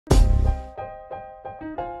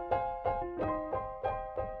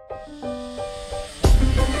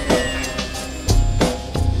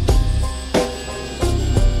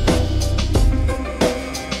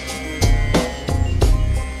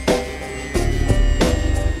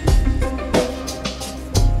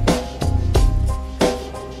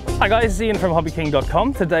Hi guys, Ian from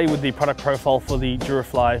HobbyKing.com. Today with the product profile for the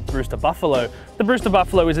Durafly Brewster Buffalo. The Brewster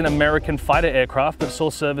Buffalo is an American fighter aircraft that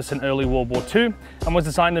saw service in early World War II and was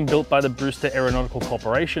designed and built by the Brewster Aeronautical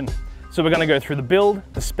Corporation. So we're going to go through the build,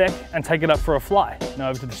 the spec, and take it up for a fly.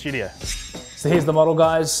 Now over to the studio. So here's the model,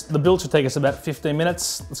 guys. The build should take us about 15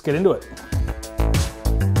 minutes. Let's get into it.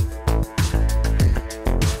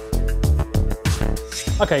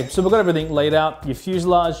 Okay, so we've got everything laid out. Your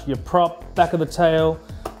fuselage, your prop, back of the tail,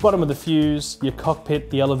 bottom of the fuse, your cockpit,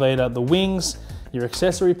 the elevator, the wings, your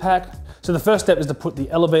accessory pack. So the first step is to put the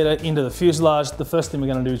elevator into the fuselage. The first thing we're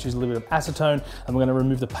going to do is use a little bit of acetone, and we're going to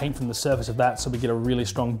remove the paint from the surface of that so we get a really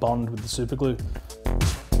strong bond with the super glue.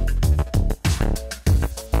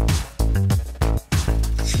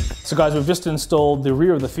 So guys, we've just installed the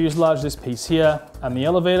rear of the fuselage, this piece here, and the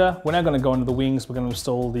elevator. We're now going to go into the wings. We're going to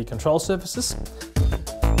install the control surfaces.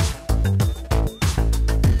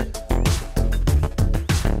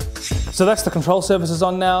 So that's the control surfaces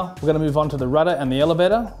on now. We're going to move on to the rudder and the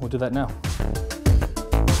elevator. We'll do that now.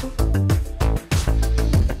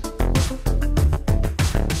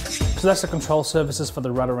 So that's the control surfaces for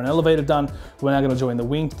the rudder and elevator done. We're now going to join the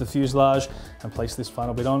wing to the fuselage and place this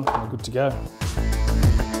final bit on, and we're good to go.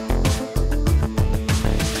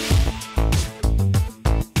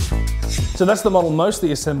 So that's the model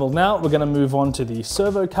mostly assembled now. We're going to move on to the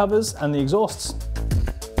servo covers and the exhausts.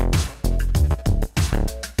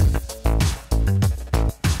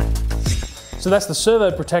 So that's the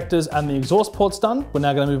servo protectors and the exhaust ports done. We're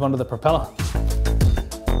now going to move on to the propeller.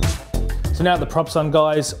 So now the props on,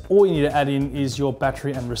 guys, all you need to add in is your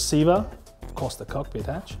battery and receiver, of course the cockpit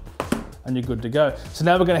hatch, and you're good to go. So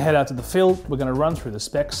now we're going to head out to the field. We're going to run through the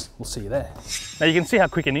specs. We'll see you there. Now you can see how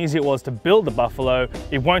quick and easy it was to build the Buffalo.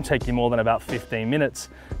 It won't take you more than about 15 minutes.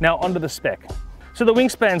 Now onto the spec. So the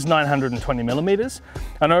wingspan's 920 millimeters,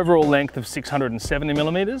 an overall length of 670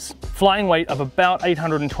 millimeters, flying weight of about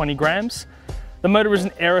 820 grams. The motor is an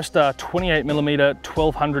Aerostar 28mm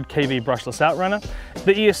 1200 kV brushless outrunner.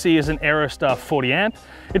 The ESC is an Aerostar 40 amp.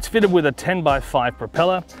 It's fitted with a 10x5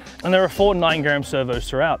 propeller, and there are 4 9-gram servos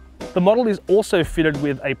throughout. The model is also fitted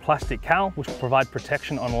with a plastic cowl, which will provide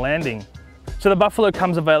protection on landing. So the Buffalo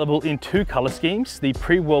comes available in 2 color schemes, the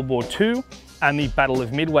pre-World War II and the Battle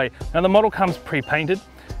of Midway. Now the model comes pre-painted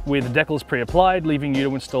with decals pre-applied, leaving you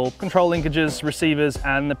to install control linkages, receivers,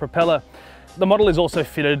 and the propeller. The model is also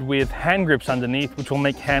fitted with hand grips underneath, which will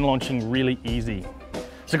make hand launching really easy.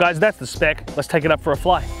 So guys, that's the spec. Let's take it up for a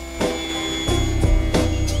fly.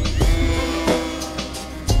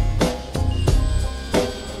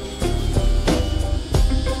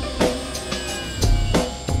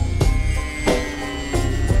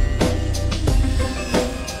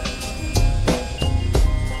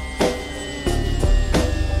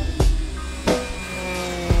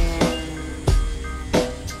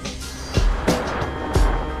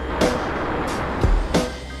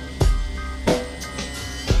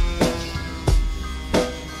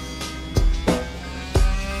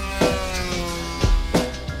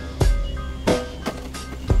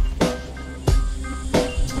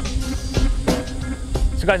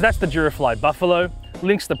 So guys, that's the Durafly Buffalo.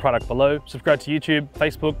 Links to the product below. Subscribe to YouTube,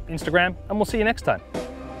 Facebook, Instagram, and we'll see you next time.